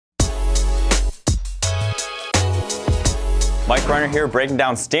Mike Renner here, breaking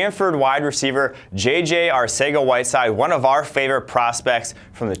down Stanford wide receiver JJ Arcega-Whiteside, one of our favorite prospects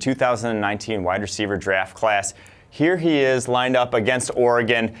from the 2019 wide receiver draft class. Here he is lined up against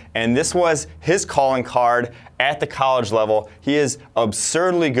Oregon, and this was his calling card at the college level. He is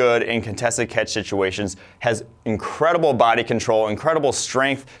absurdly good in contested catch situations, has incredible body control, incredible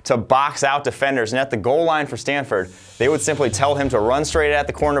strength to box out defenders, and at the goal line for Stanford, they would simply tell him to run straight at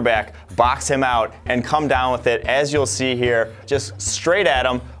the cornerback, box him out, and come down with it. As you'll see here, just straight at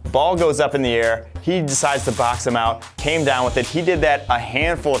him, ball goes up in the air, he decides to box him out, came down with it. He did that a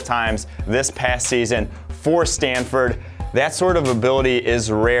handful of times this past season for Stanford. That sort of ability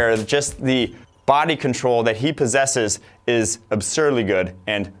is rare. Just the body control that he possesses is absurdly good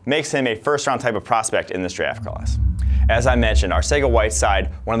and makes him a first-round type of prospect in this draft class. As I mentioned,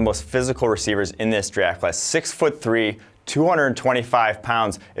 Arcega-Whiteside, one of the most physical receivers in this draft class, 6'3", 225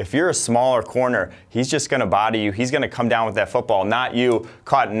 pounds. If you're a smaller corner, he's just going to body you. He's going to come down with that football, not you.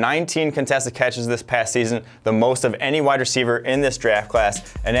 Caught 19 contested catches this past season, the most of any wide receiver in this draft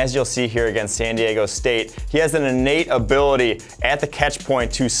class. And as you'll see here against San Diego State, he has an innate ability at the catch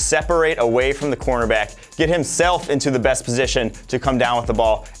point to separate away from the cornerback, get himself into the best position to come down with the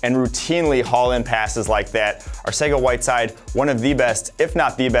ball, and routinely haul in passes like that. Arcega-Whiteside, one of the best, if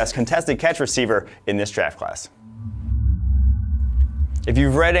not the best, contested catch receiver in this draft class. If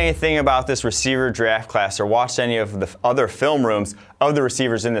you've read anything about this receiver draft class or watched any of the other film rooms of the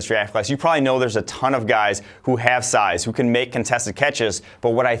receivers in this draft class, you probably know there's a ton of guys who have size, who can make contested catches.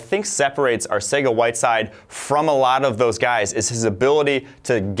 But what I think separates Arcega-Whiteside from a lot of those guys is his ability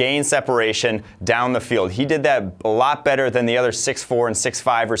to gain separation down the field. He did that a lot better than the other 6'4" and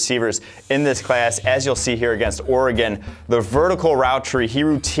 6'5" receivers in this class. As you'll see here against Oregon, the vertical route tree, he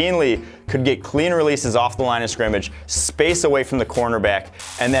routinely could get clean releases off the line of scrimmage, space away from the cornerback,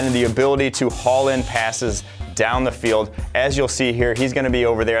 and then the ability to haul in passes down the field. As you'll see here, he's going to be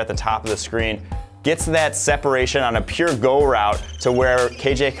over there at the top of the screen. Gets that separation on a pure go route to where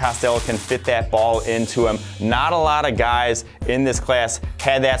KJ Costello can fit that ball into him. Not a lot of guys in this class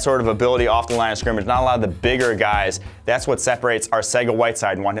had that sort of ability off the line of scrimmage. Not a lot of the bigger guys. That's what separates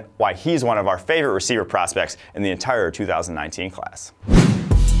Arcega-Whiteside and why he's one of our favorite receiver prospects in the entire 2019 class.